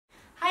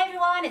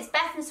everyone, it's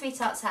Beth from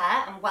SweetHearts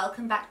Hair and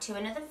welcome back to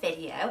another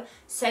video.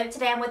 So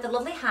today I'm with the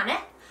lovely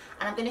Hannah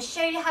and I'm going to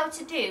show you how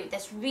to do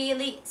this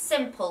really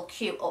simple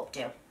cute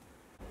updo.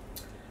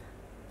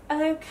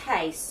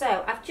 Okay,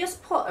 so I've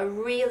just put a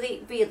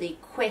really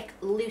quick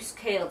loose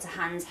curl to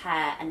Hannah's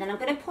hair, and then I'm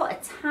going to put a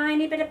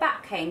tiny bit of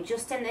back comb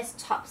just in this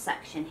top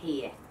section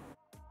here.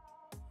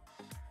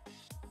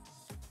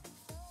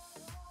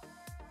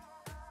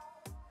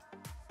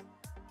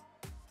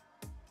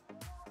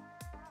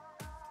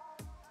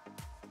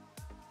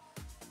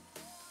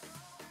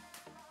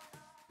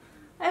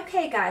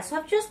 Okay guys, so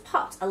I've just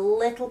popped a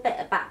little bit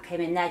of back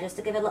comb in there just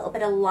to give a little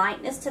bit of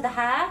lightness to the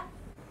hair.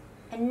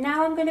 And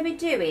now I'm going to be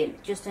doing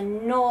just a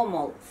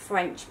normal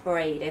French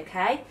braid,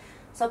 okay?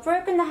 So I've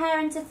broken the hair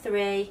into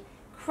three,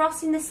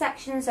 crossing the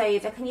sections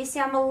over. Can you see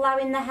I'm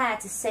allowing the hair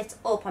to sit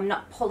up? I'm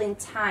not pulling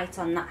tight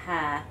on that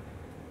hair.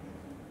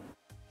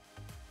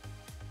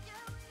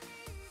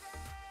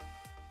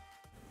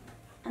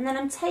 And then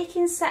I'm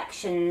taking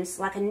sections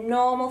like a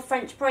normal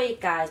French braid,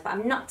 guys, but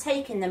I'm not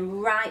taking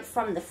them right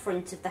from the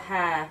front of the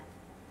hair.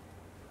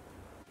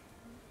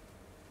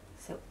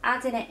 So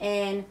adding it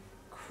in,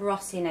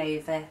 crossing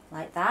over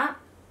like that.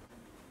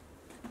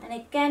 And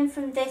again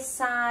from this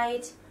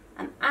side,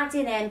 I'm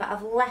adding in, but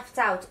I've left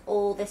out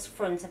all this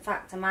front. In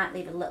fact, I might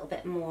leave a little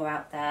bit more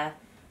out there.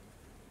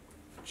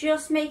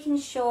 Just making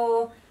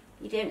sure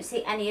you don't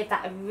see any of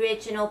that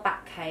original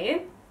back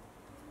comb.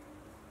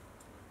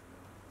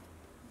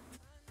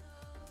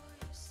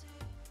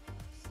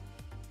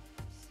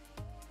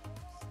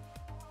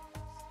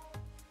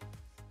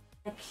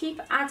 I keep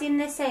adding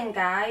this in,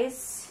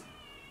 guys.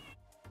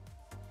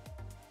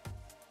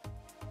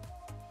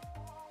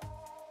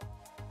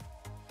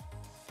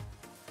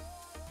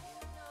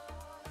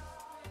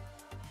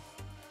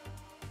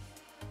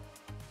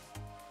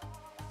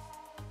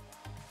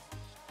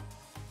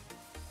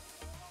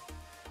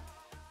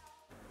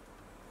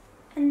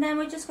 And then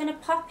we're just going to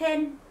pop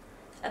in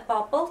a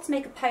bobble to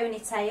make a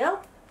ponytail.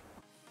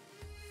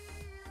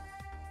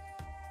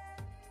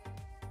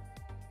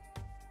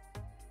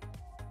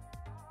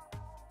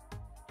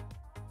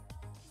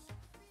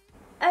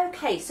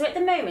 Okay, so at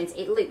the moment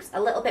it looks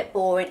a little bit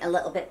boring, a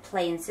little bit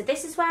plain. So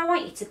this is where I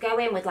want you to go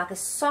in with like a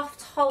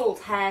soft hold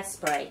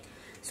hairspray.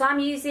 So I'm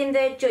using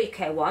the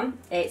Joico one,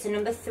 it's a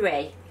number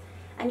 3.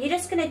 And you're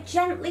just going to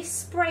gently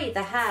spray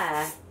the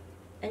hair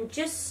and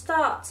just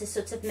start to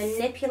sort of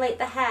manipulate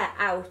the hair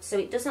out so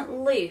it doesn't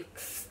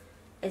look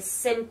as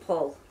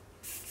simple.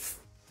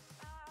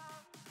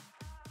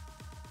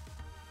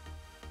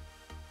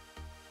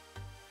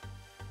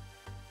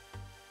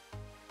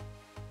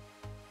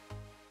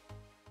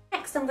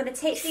 Next I'm going to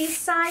take these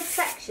side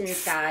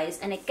sections, guys,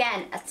 and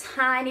again a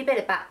tiny bit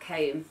of back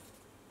comb.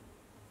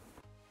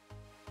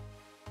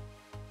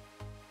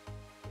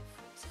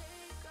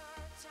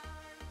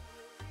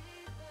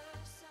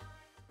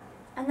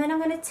 And then I'm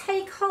going to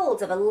take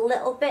hold of a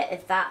little bit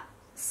of that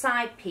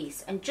side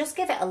piece and just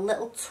give it a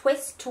little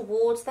twist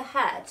towards the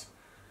head.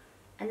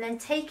 And then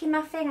taking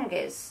my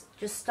fingers,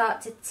 just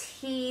start to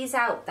tease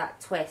out that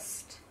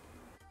twist.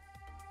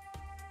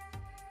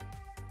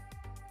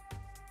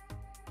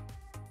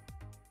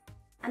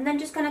 And then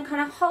just going to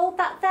kind of hold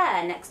that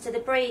there next to the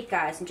braid,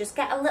 guys, and just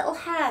get a little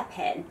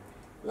hairpin,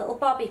 a little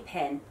bobby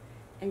pin,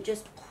 and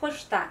just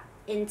push that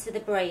into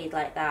the braid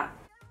like that.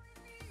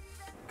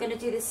 Going to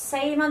do the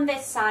same on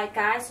this side,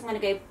 guys. So I'm going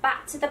to go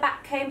back to the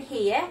back comb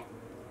here.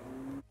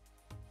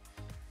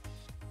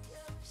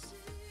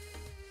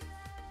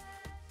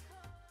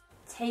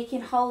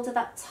 Taking hold of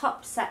that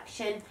top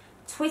section,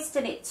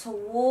 twisting it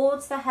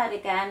towards the head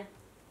again,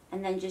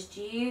 and then just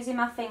using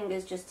my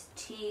fingers just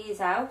to tease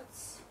out.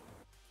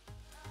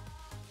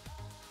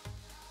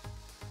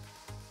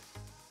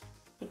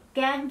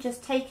 Again,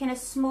 just taking a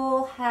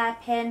small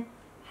hairpin,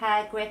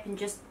 hair grip, and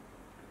just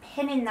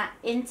pinning that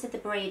into the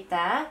braid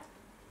there.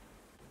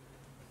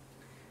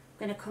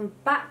 I'm going to come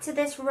back to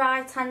this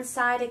right hand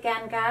side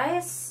again,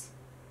 guys,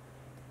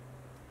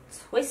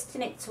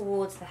 twisting it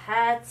towards the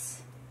head.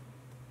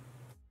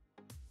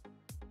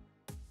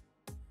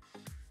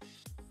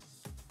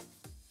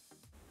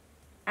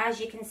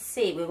 As you can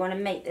see, we want to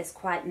make this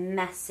quite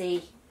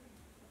messy,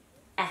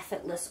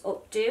 effortless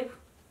updo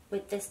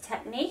with this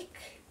technique.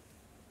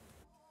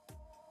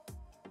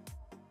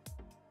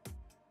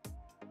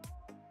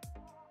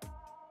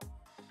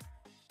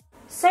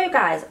 So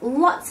guys,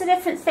 lots of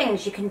different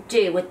things you can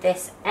do with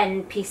this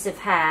end piece of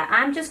hair.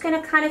 I'm just going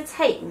to kind of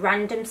take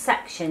random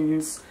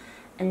sections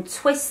and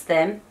twist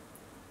them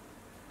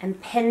and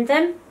pin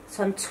them.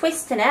 So I'm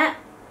twisting it,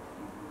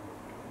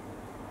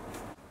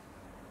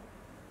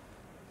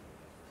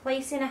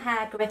 placing a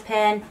hair grip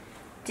in,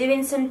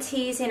 doing some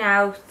teasing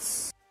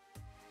out.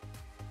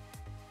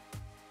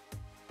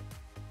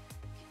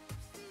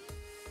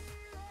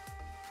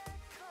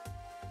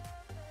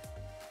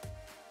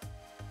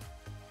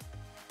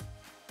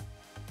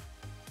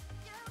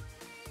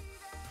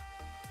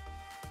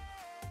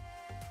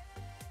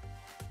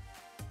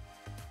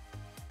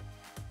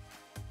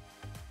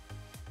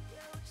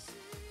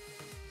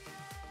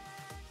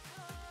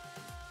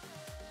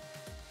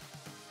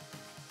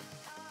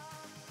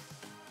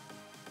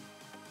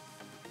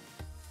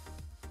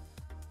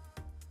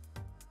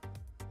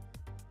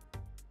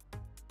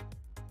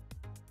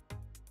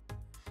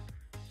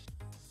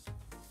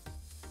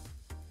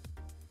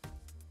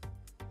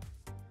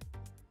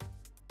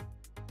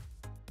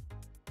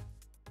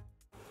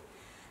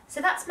 So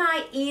that's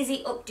my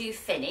easy updo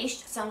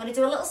finished. So I'm going to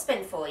do a little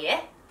spin for you.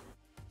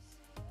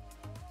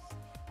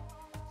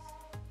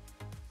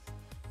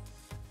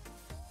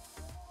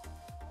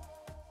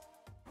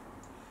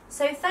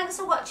 So thanks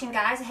for watching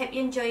guys, I hope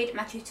you enjoyed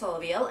my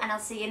tutorial and I'll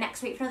see you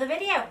next week for another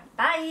video.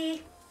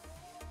 Bye!